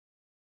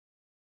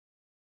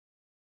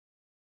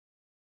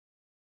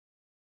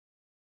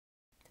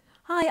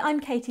Hi, I'm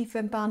Katie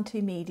from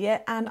Barn2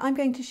 Media and I'm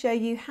going to show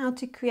you how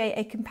to create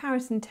a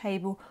comparison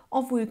table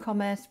of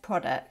WooCommerce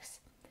products.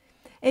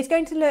 It's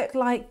going to look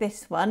like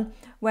this one,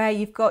 where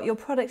you've got your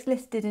products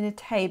listed in a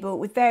table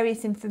with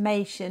various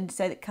information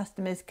so that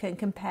customers can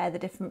compare the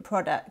different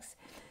products.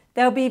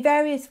 There'll be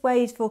various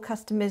ways for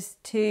customers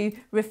to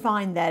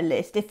refine their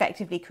list,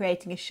 effectively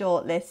creating a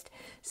short list.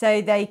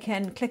 So they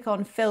can click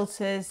on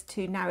filters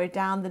to narrow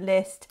down the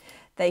list,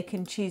 they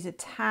can choose a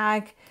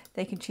tag,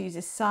 they can choose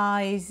a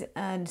size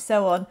and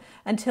so on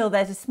until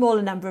there's a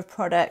smaller number of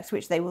products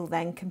which they will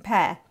then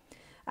compare.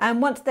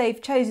 And once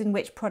they've chosen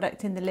which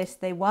product in the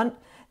list they want,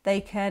 they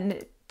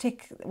can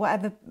tick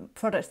whatever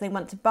products they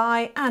want to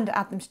buy and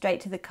add them straight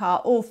to the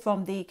cart, all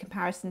from the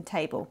comparison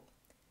table.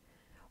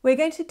 We're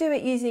going to do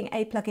it using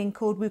a plugin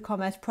called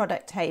WooCommerce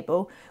Product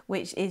Table,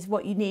 which is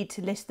what you need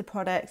to list the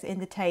products in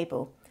the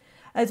table.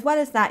 As well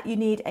as that, you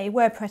need a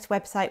WordPress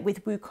website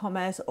with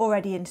WooCommerce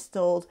already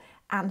installed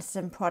and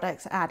some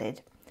products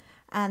added.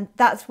 And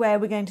that's where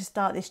we're going to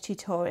start this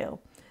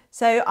tutorial.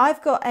 So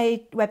I've got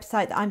a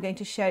website that I'm going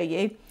to show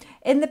you.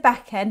 In the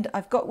back end,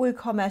 I've got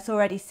WooCommerce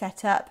already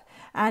set up,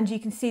 and you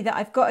can see that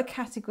I've got a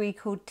category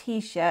called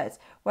t-shirts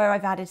where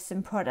I've added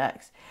some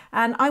products.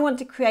 And I want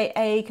to create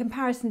a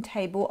comparison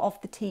table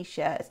of the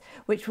t-shirts,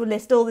 which will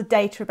list all the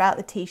data about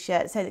the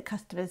t-shirts so that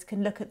customers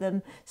can look at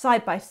them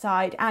side by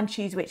side and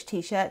choose which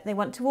t-shirt they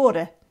want to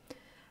order.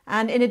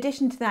 And in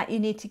addition to that, you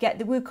need to get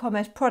the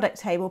WooCommerce Product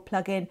Table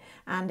plugin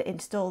and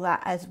install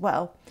that as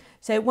well.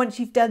 So once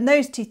you've done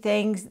those two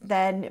things,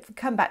 then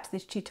come back to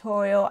this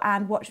tutorial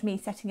and watch me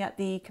setting up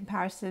the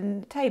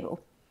comparison table.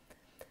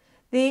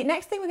 The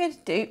next thing we're going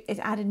to do is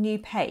add a new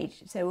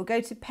page. So we'll go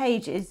to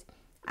Pages,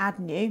 Add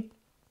New,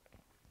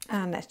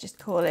 and let's just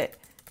call it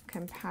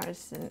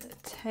Comparison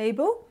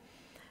Table.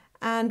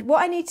 And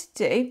what I need to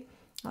do,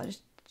 I'll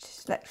just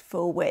select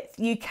full width.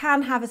 You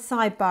can have a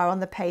sidebar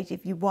on the page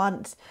if you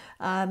want,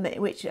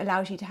 which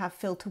allows you to have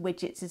filter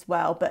widgets as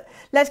well, but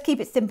let's keep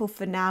it simple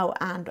for now,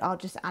 and I'll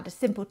just add a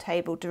simple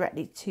table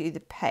directly to the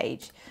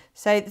page.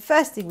 So the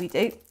first thing we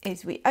do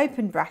is we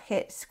open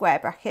brackets, square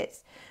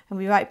brackets, and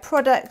we write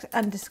product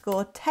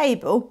underscore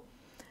table.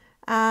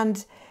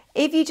 And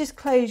if you just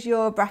close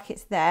your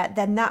brackets there,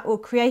 then that will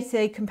create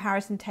a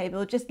comparison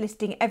table just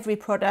listing every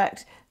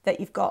product that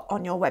you've got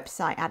on your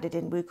website added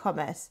in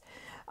WooCommerce.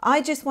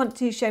 I just want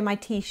to show my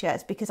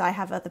t-shirts because I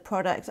have other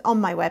products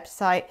on my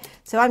website.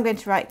 So I'm going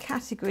to write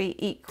category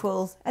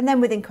equals, and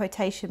then within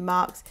quotation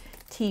marks,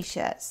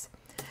 t-shirts.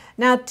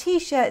 Now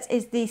t-shirts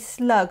is the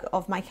slug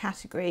of my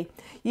category.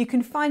 You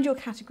can find your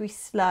category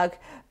slug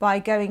by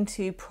going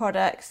to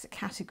products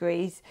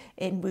categories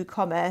in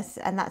WooCommerce,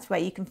 and that's where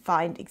you can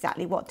find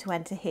exactly what to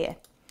enter here.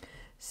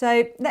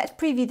 So let's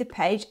preview the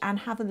page and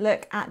have a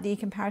look at the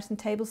comparison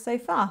table so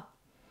far.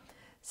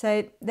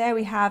 So there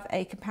we have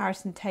a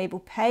comparison table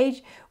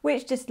page,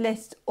 which just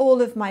lists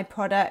all of my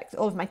products,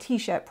 all of my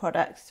t-shirt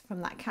products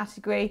from that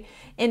category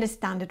in a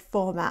standard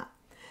format.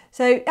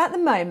 So at the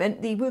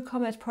moment, the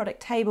WooCommerce Product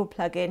Table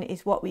plugin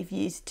is what we've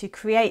used to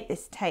create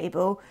this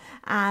table,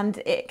 and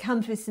it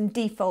comes with some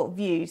default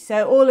views.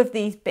 So all of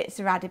these bits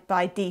are added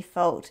by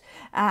default,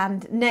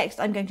 and next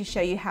I'm going to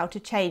show you how to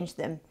change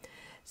them.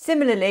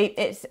 Similarly,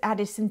 it's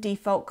added some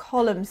default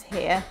columns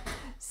here,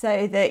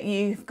 so that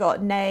you've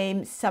got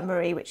name,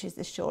 summary, which is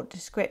the short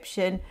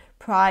description,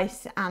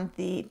 price, and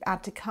the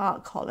add to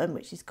cart column,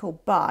 which is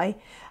called buy.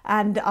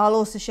 And I'll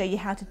also show you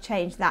how to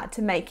change that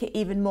to make it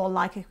even more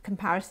like a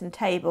comparison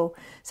table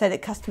so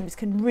that customers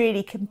can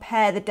really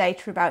compare the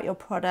data about your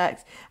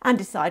products and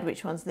decide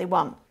which ones they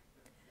want.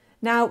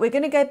 Now we're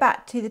going to go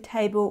back to the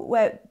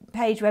table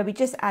page where we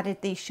just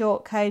added the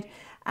shortcode,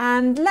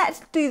 and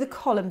let's do the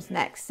columns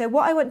next. So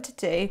what I want to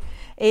do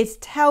is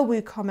tell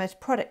WooCommerce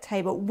Product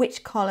Table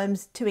which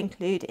columns to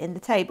include in the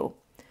table.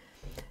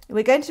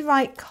 We're going to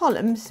write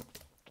columns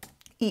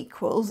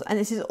equals, and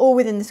this is all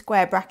within the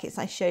square brackets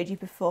I showed you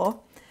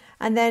before.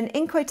 And then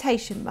in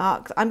quotation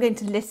marks, I'm going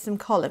to list some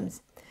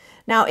columns.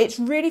 Now it's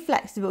really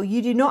flexible.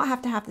 You do not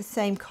have to have the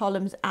same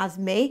columns as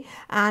me,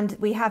 and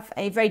we have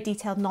a very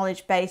detailed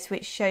knowledge base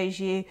which shows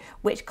you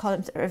which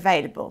columns are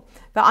available.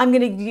 But I'm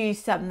going to use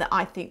some that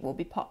I think will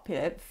be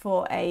popular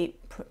for a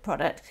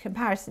product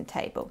comparison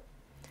table.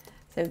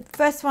 So the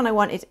first one I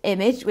want is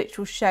image, which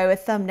will show a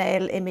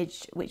thumbnail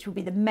image, which will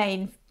be the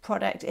main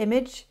product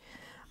image.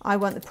 I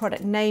want the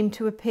product name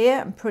to appear.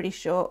 I'm pretty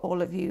sure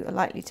all of you are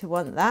likely to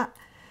want that.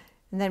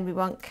 And then we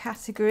want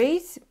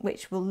categories,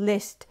 which will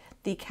list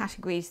the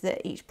categories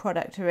that each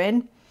product are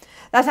in.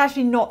 That's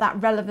actually not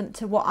that relevant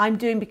to what I'm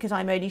doing because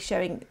I'm only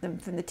showing them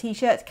from the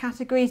t-shirts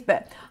categories,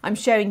 but I'm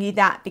showing you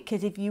that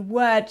because if you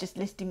were just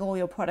listing all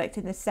your products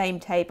in the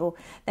same table,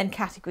 then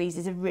categories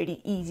is a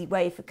really easy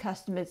way for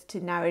customers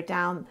to narrow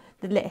down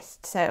the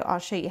list. So I'll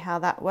show you how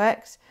that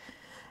works.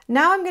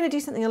 Now I'm going to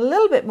do something a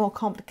little bit more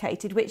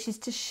complicated, which is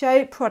to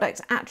show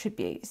products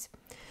attributes.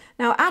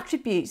 Now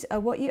attributes are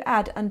what you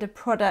add under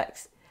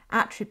products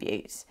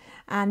attributes,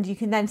 and you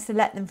can then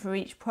select them for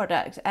each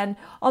product. And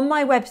on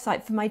my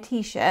website for my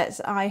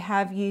t-shirts, I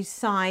have used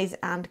size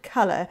and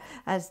colour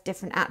as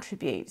different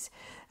attributes.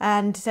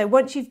 And so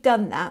once you've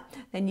done that,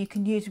 then you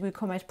can use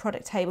WooCommerce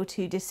product table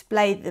to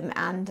display them,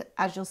 and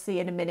as you'll see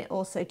in a minute,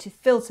 also to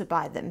filter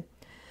by them.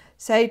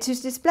 So to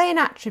display an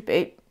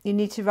attribute, you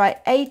need to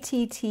write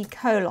ATT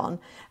colon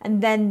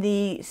and then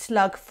the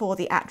slug for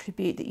the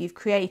attribute that you've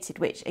created,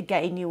 which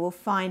again you will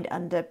find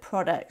under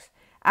product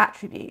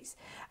attributes.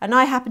 And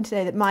I happen to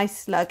know that my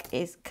slug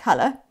is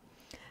colour,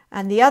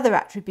 and the other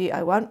attribute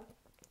I want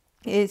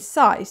is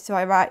size. So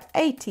I write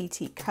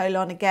ATT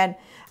colon again,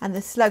 and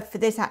the slug for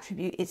this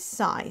attribute is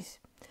size.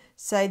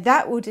 So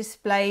that will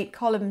display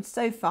columns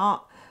so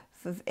far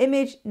for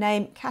image,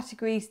 name,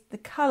 categories, the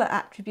colour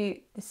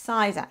attribute, the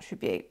size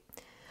attribute.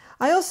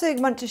 I also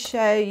want to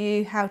show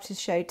you how to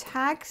show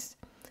tags,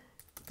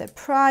 the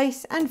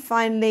price, and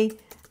finally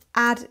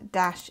add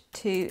dash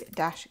to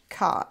dash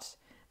cart,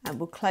 and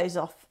we'll close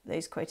off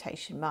those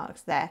quotation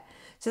marks there.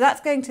 So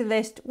that's going to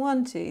list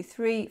 1, 2,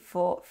 3,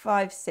 4,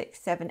 5, 6,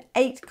 7,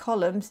 8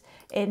 columns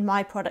in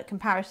my product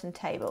comparison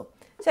table.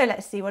 So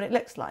let's see what it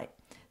looks like.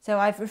 So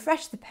I've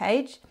refreshed the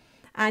page,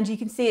 and you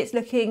can see it's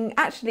looking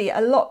actually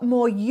a lot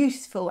more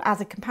useful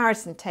as a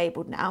comparison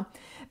table now,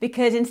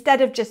 because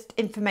instead of just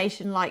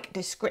information like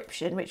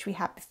description, which we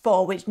had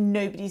before, which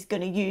nobody's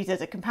going to use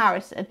as a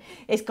comparison,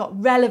 it's got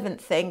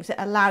relevant things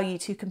that allow you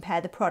to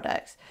compare the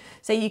products.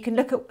 So you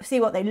can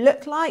see what they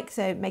look like,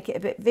 so make it a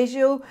bit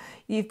visual.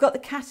 You've got the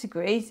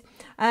categories.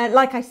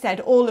 Like I said,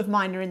 all of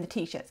mine are in the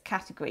t-shirts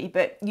category,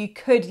 but you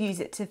could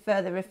use it to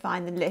further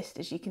refine the list,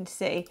 as you can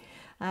see,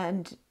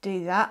 and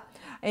do that.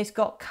 It's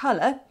got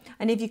colour,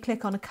 and if you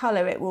click on a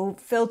colour, it will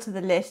filter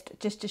the list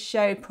just to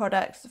show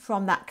products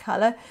from that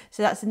colour.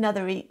 So that's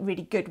another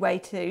really good way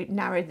to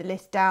narrow the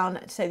list down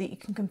so that you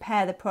can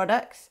compare the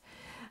products.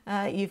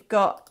 You've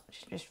got,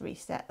 just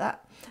reset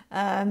that.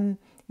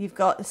 You've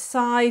got the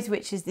size,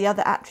 which is the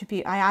other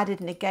attribute I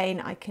added, and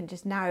again I can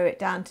just narrow it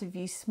down to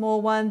view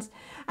small ones.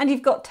 And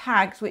you've got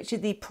tags, which are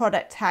the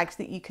product tags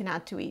that you can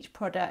add to each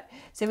product.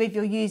 So if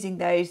you're using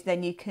those,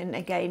 then you can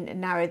again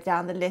narrow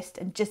down the list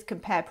and just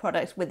compare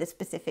products with a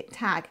specific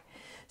tag.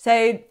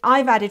 So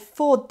I've added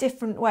 4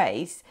 different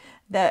ways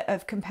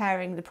of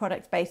comparing the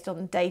products based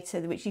on data,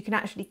 which you can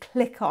actually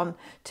click on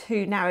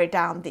to narrow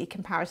down the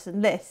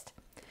comparison list.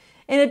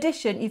 In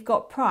addition, you've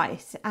got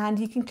price, and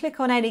you can click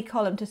on any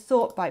column to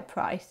sort by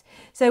price.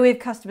 So if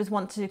customers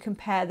want to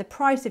compare the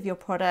price of your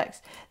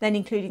products, then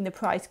including the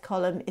price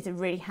column is a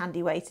really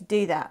handy way to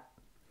do that.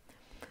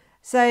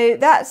 So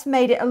that's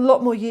made it a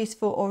lot more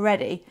useful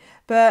already,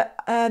 but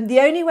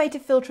the only way to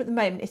filter at the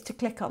moment is to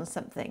click on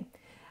something.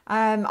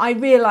 I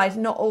realise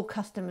not all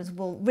customers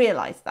will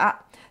realise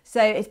that,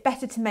 so it's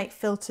better to make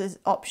filters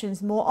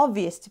options more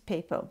obvious to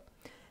people.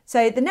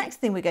 So the next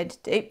thing we're going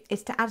to do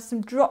is to add some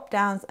drop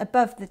downs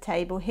above the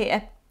table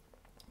here,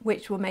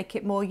 which will make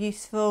it more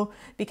useful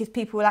because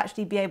people will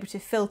actually be able to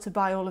filter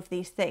by all of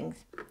these things.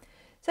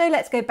 So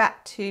let's go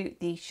back to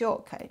the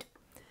shortcode.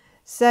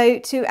 So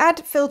to add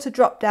filter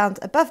drop downs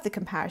above the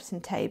comparison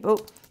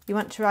table, you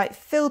want to write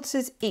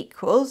filters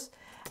equals,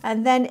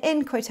 and then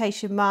in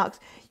quotation marks,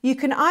 you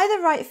can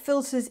either write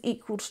filters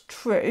equals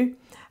true,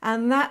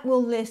 and that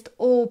will list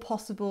all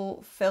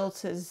possible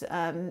filters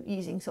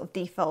using sort of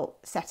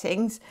default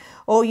settings,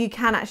 or you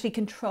can actually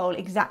control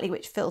exactly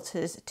which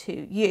filters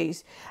to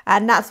use.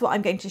 And that's what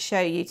I'm going to show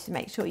you to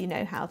make sure you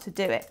know how to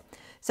do it.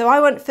 So I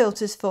want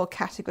filters for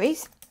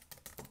categories,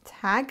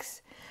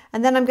 tags,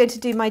 and then I'm going to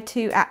do my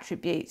 2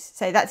 attributes.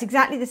 So that's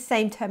exactly the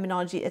same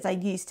terminology as I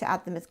used to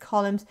add them as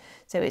columns.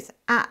 So it's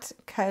at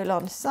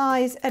colon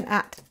size and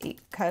at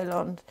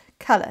colon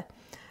colour.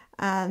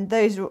 And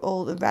those are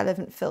all the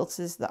relevant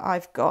filters that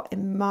I've got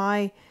in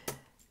my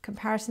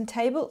comparison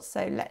table.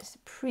 So let's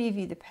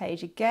preview the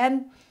page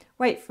again,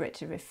 wait for it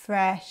to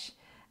refresh,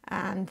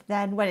 and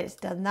then when it's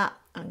done that,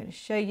 I'm going to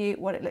show you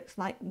what it looks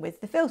like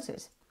with the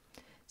filters.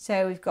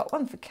 So we've got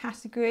one for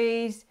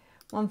categories,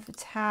 one for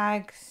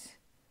tags.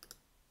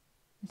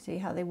 See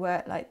how they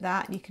work like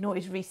that. You can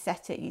always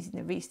reset it using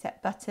the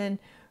reset button.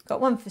 We've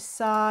got one for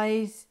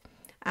size,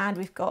 and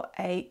we've got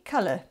a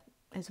colour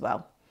as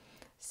well.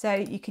 So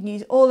you can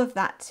use all of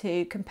that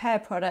to compare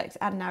products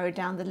and narrow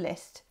down the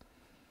list.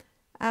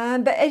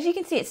 But as you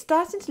can see, it's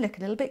starting to look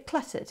a little bit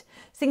cluttered.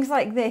 Things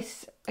like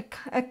this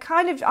are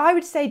kind of, I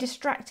would say,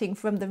 distracting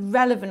from the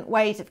relevant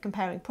ways of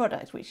comparing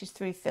products, which is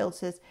through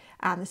filters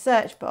and the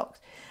search box.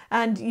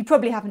 And you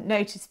probably haven't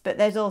noticed, but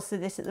there's also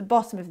this at the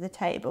bottom of the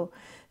table.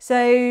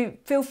 So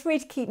feel free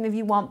to keep them if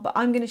you want, but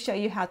I'm going to show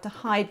you how to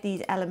hide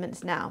these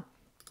elements now.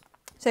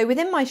 So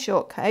within my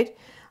shortcode,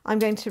 I'm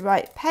going to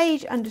write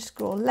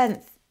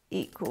page_length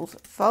equals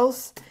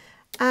false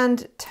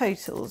and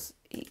totals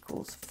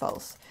equals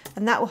false,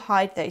 and that will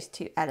hide those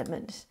 2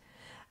 elements.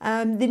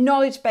 The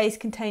knowledge base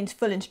contains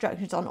full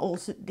instructions on all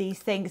these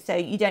things, so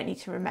you don't need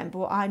to remember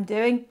what I'm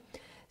doing.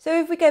 So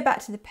if we go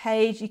back to the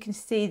page, you can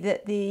see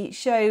that the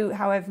show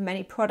however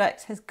many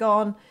products has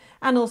gone,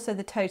 and also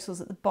the totals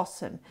at the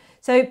bottom.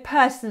 So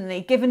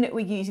personally, given that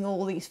we're using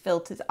all these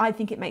filters, I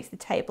think it makes the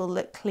table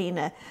look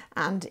cleaner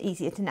and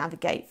easier to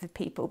navigate for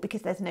people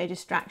because there's no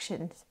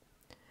distractions.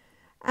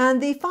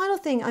 And the final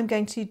thing I'm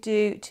going to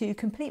do to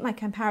complete my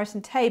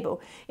comparison table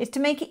is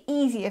to make it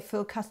easier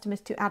for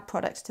customers to add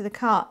products to the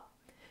cart.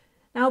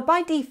 Now,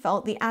 by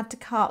default, the Add to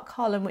Cart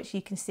column, which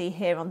you can see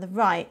here on the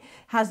right,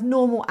 has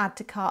normal Add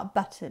to Cart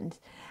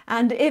buttons.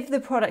 And if the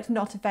product's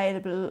not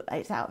available,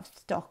 it's out of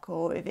stock,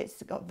 or if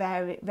it's got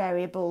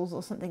variables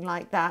or something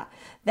like that,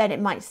 then it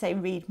might say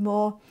Read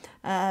More.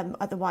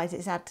 Otherwise,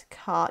 it's Add to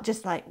Cart,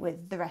 just like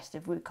with the rest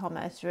of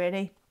WooCommerce,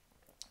 really.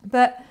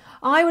 But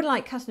I would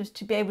like customers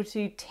to be able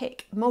to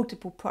tick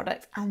multiple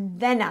products and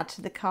then add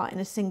to the cart in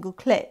a single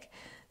click.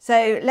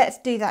 So let's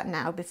do that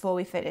now before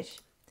we finish.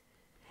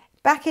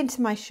 Back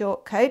into my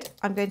shortcode,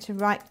 I'm going to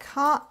write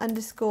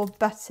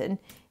cart_button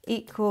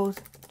equals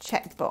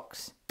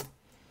checkbox.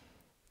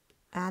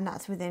 And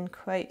that's within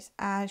quotes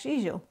as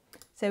usual.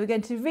 So we're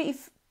going to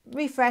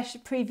refresh,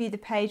 preview the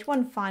page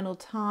one final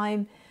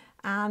time,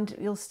 and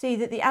you'll see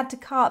that the Add to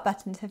Cart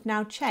buttons have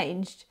now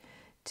changed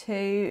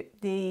to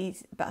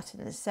these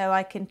buttons. So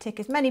I can tick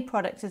as many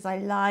products as I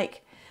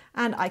like,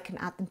 and I can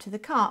add them to the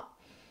cart,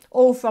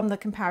 all from the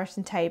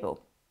comparison table.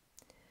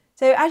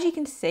 So as you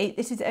can see,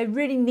 this is a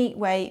really neat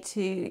way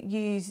to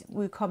use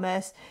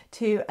WooCommerce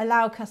to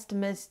allow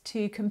customers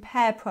to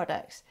compare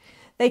products.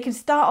 They can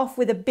start off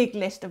with a big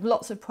list of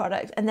lots of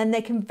products, and then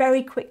they can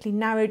very quickly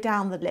narrow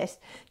down the list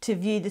to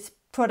view the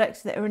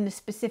products that are in the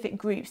specific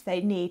groups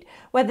they need,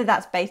 whether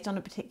that's based on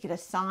a particular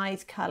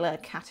size, colour,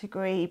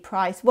 category,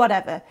 price,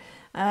 whatever.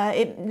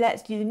 It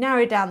lets you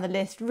narrow down the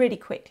list really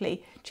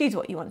quickly, choose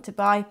what you want to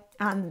buy,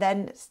 and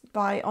then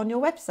buy on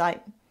your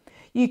website.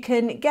 You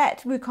can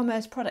get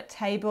WooCommerce product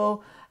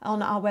table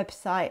on our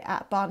website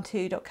at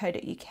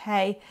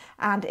barn2.co.uk,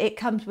 and it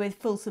comes with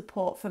full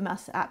support from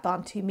us at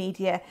Barn2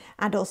 Media,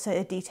 and also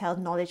a detailed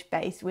knowledge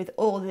base with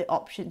all the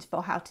options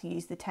for how to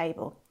use the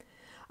table.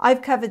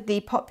 I've covered the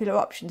popular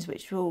options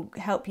which will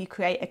help you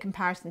create a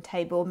comparison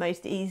table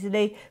most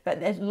easily, but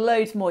there's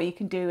loads more you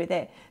can do with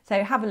it.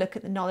 So have a look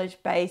at the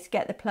knowledge base,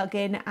 get the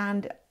plugin,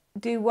 and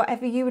do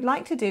whatever you would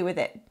like to do with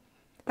it.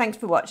 Thanks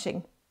for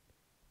watching.